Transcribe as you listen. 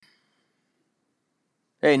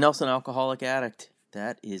Hey, Nelson, alcoholic addict.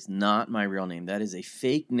 That is not my real name. That is a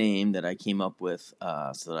fake name that I came up with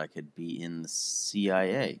so that I could be in the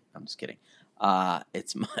CIA. I'm just kidding.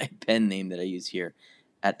 It's my pen name that I use here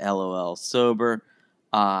at LOL Sober.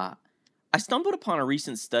 I stumbled upon a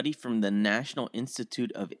recent study from the National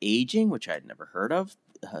Institute of Aging, which I had never heard of,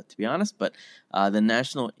 to be honest, but the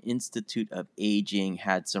National Institute of Aging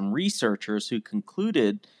had some researchers who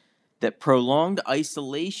concluded that prolonged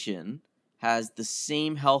isolation has the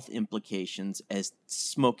same health implications as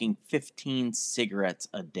smoking 15 cigarettes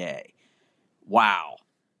a day. Wow.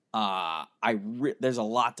 There's a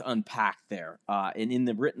lot to unpack there. And in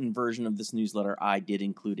the written version of this newsletter, I did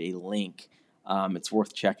include a link. It's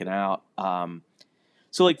worth checking out.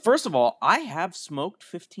 First of all, I have smoked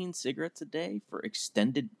 15 cigarettes a day for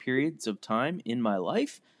extended periods of time in my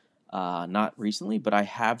life. Not recently, but I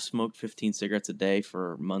have smoked 15 cigarettes a day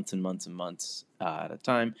for months and months and months at a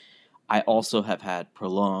time. I also have had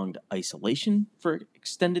prolonged isolation for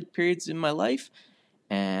extended periods in my life.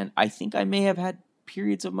 And I think I may have had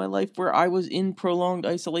periods of my life where I was in prolonged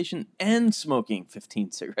isolation and smoking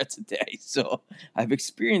 15 cigarettes a day. So I've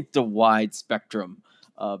experienced a wide spectrum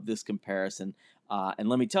of this comparison. And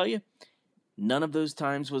let me tell you, none of those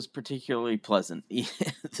times was particularly pleasant.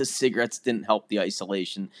 The cigarettes didn't help the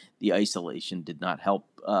isolation. The isolation did not help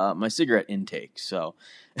my cigarette intake. So,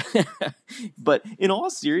 but in all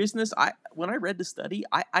seriousness, when I read the study,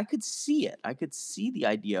 I could see it. I could see the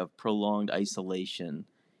idea of prolonged isolation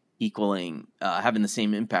equaling having the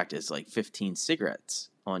same impact as like 15 cigarettes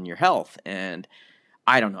on your health. And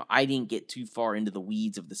I don't know. I didn't get too far into the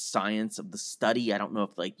weeds of the science of the study. I don't know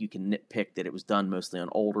if you can nitpick that it was done mostly on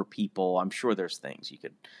older people. I'm sure there's things you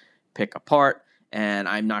could pick apart, and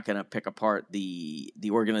I'm not going to pick apart the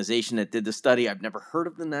organization that did the study. I've never heard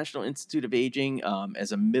of the National Institute of Aging.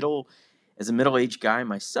 As a middle-aged guy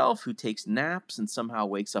myself who takes naps and somehow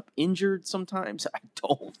wakes up injured sometimes, I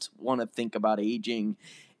don't want to think about aging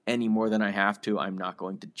any more than I have to. I'm not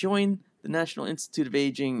going to join the National Institute of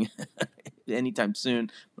Aging anytime soon.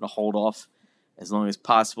 I'm going to hold off as long as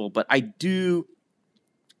possible. But I do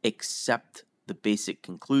accept the basic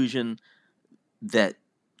conclusion that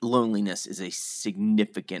loneliness is a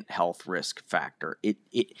significant health risk factor.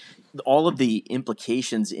 All of the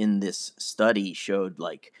implications in this study showed,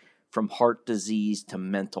 like, from heart disease to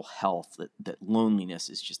mental health, that loneliness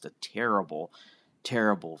is just a terrible,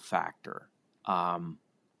 terrible factor.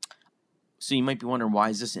 So you might be wondering, why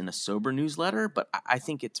is this in a sober newsletter? But I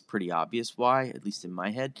think it's pretty obvious why, at least in my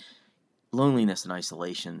head. Loneliness and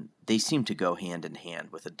isolation, they seem to go hand in hand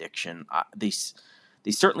with addiction. They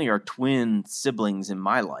certainly are twin siblings in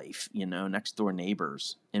my life, next door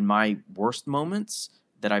neighbors. In my worst moments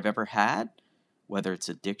that I've ever had, whether it's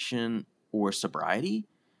addiction or sobriety,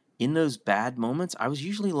 in those bad moments, I was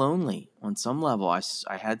usually lonely on some level.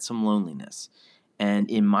 I had some loneliness. And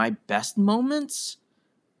in my best moments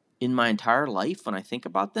in my entire life, when I think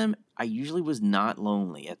about them, I usually was not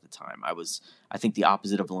lonely at the time. I think the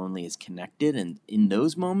opposite of lonely is connected. And in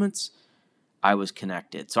those moments, I was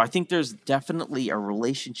connected. So I think there's definitely a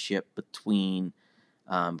relationship between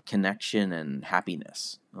connection and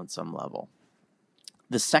happiness on some level.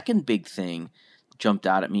 The second big thing that jumped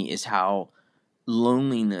out at me is how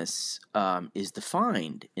loneliness is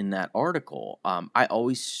defined in that article. I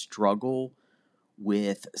always struggle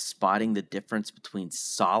with spotting the difference between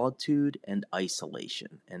solitude and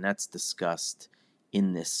isolation, and that's discussed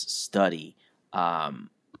in this study.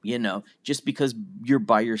 Just because you're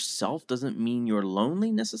by yourself doesn't mean you're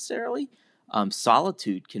lonely necessarily.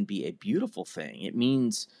 Solitude can be a beautiful thing. It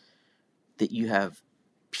means that you have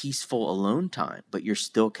peaceful alone time, but you're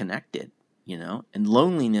still connected, and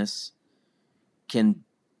loneliness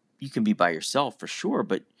you can be by yourself for sure,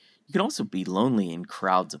 but you can also be lonely in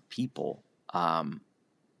crowds of people.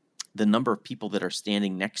 The number of people that are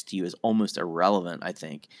standing next to you is almost irrelevant, I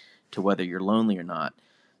think, to whether you're lonely or not.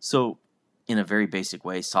 So, in a very basic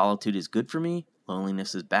way, solitude is good for me.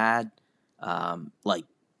 Loneliness is bad. Like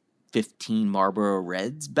 15 Marlboro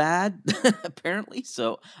Reds bad, apparently.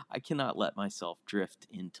 So I cannot let myself drift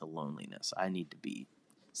into loneliness. I need to be.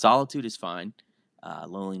 Solitude is fine.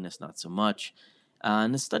 Loneliness, not so much.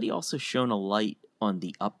 And the study also shone a light on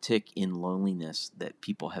the uptick in loneliness that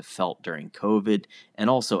people have felt during COVID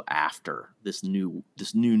and also after this new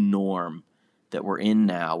norm that we're in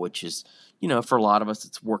now, which is, for a lot of us,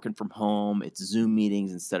 it's working from home, it's Zoom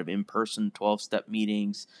meetings instead of in-person 12-step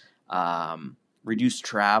meetings, reduced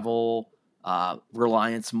travel,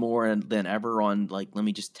 reliance more than ever on, let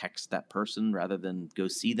me just text that person rather than go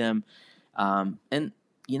see them. And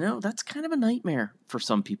that's kind of a nightmare for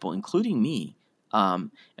some people, including me.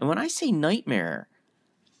 And when I say nightmare,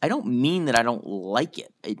 I don't mean that I don't like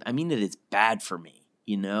it. I mean that it's bad for me.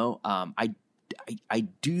 I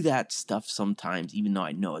do that stuff sometimes, even though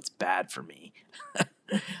I know it's bad for me.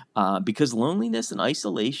 Because loneliness and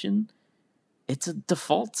isolation, it's a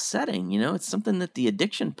default setting. It's something that the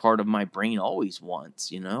addiction part of my brain always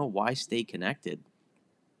wants. Why stay connected?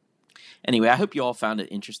 Anyway, I hope you all found it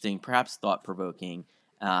interesting, perhaps thought provoking.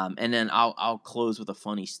 And then I'll close with a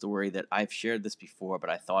funny story that I've shared this before, but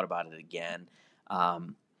I thought about it again.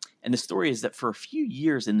 Um, and the story is that for a few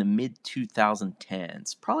years in the mid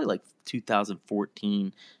 2010s, probably like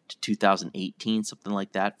 2014 to 2018, something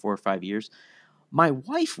like that, 4 or 5 years, my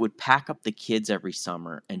wife would pack up the kids every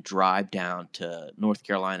summer and drive down to North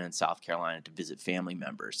Carolina and South Carolina to visit family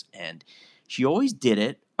members. And she always did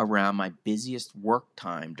it around my busiest work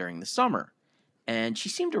time during the summer. And she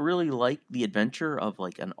seemed to really like the adventure of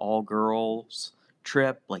like an all girls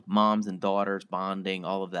trip, like moms and daughters bonding,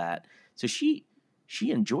 all of that. So she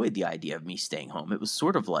enjoyed the idea of me staying home. It was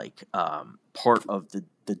sort of like part of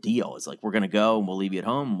the deal. It's like, we're going to go and we'll leave you at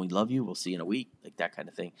home. We love you. We'll see you in a week, like that kind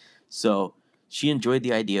of thing. So she enjoyed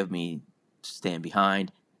the idea of me staying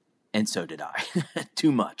behind, and so did I.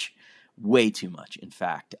 Too much, way too much. In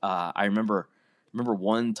fact, I remember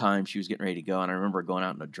one time she was getting ready to go, and I remember going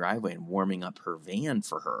out in the driveway and warming up her van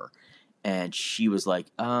for her, and she was like,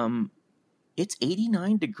 "It's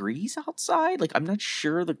 89 degrees outside. Like, I'm not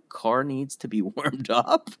sure the car needs to be warmed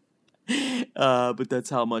up." But that's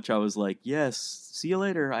how much I was like, "Yes, see you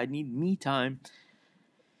later. I need me time."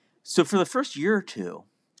 So for the first year or two,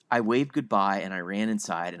 I waved goodbye and I ran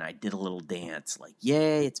inside and I did a little dance, like,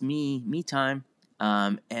 "Yay, it's me time."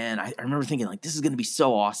 And I remember thinking, like, this is going to be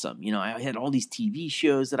so awesome. I had all these TV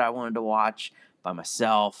shows that I wanted to watch by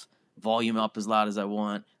myself, volume up as loud as I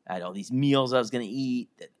want. I had all these meals I was going to eat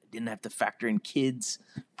that didn't have to factor in kids'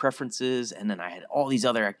 preferences. And then I had all these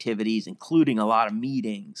other activities, including a lot of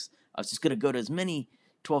meetings. I was just going to go to as many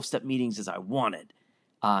 12-step meetings as I wanted.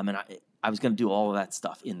 And I was going to do all of that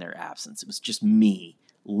stuff in their absence. It was just me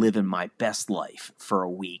living my best life for a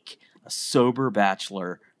week, a sober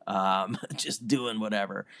bachelor, just doing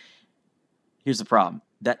whatever. Here's the problem.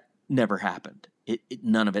 That never happened.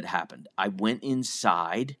 None of it happened. I went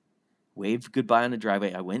inside, waved goodbye on the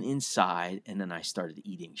driveway. I went inside, and then I started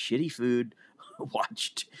eating shitty food,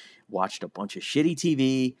 watched a bunch of shitty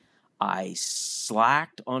TV. I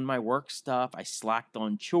slacked on my work stuff. I slacked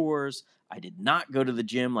on chores. I did not go to the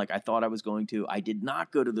gym like I thought I was going to. I did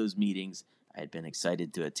not go to those meetings I had been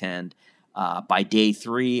excited to attend. By day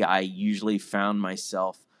 3, I usually found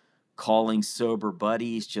myself calling sober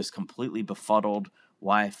buddies, just completely befuddled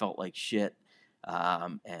why I felt like shit.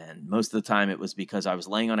 And most of the time it was because I was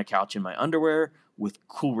laying on a couch in my underwear with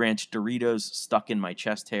Cool Ranch Doritos stuck in my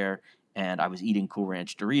chest hair, and I was eating Cool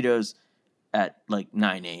Ranch Doritos at like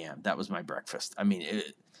 9 a.m. That was my breakfast. I mean,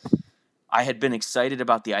 I had been excited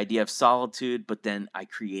about the idea of solitude, but then I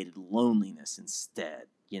created loneliness instead,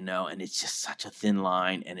 and it's just such a thin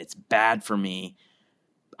line, and it's bad for me.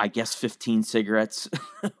 I guess 15 cigarettes,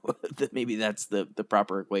 maybe that's the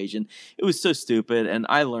proper equation. It was so stupid, and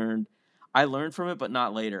I learned from it, but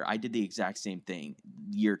not later. I did the exact same thing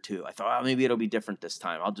year 2. I thought, maybe it'll be different this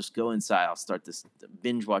time. I'll just go inside. I'll start this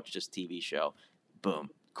binge watch this TV show. Boom.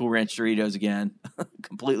 Cool Ranch Doritos again.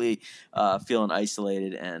 Completely feeling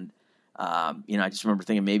isolated. And, I just remember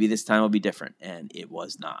thinking maybe this time will be different. And it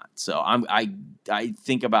was not. So I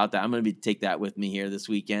think about that. I'm going to take that with me here this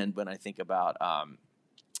weekend when I think about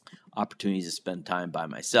opportunities to spend time by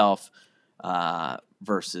myself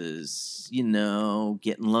versus, getting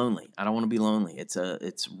lonely. I don't want to be lonely.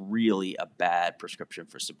 It's really a bad prescription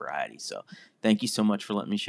for sobriety. So thank you so much for letting me share.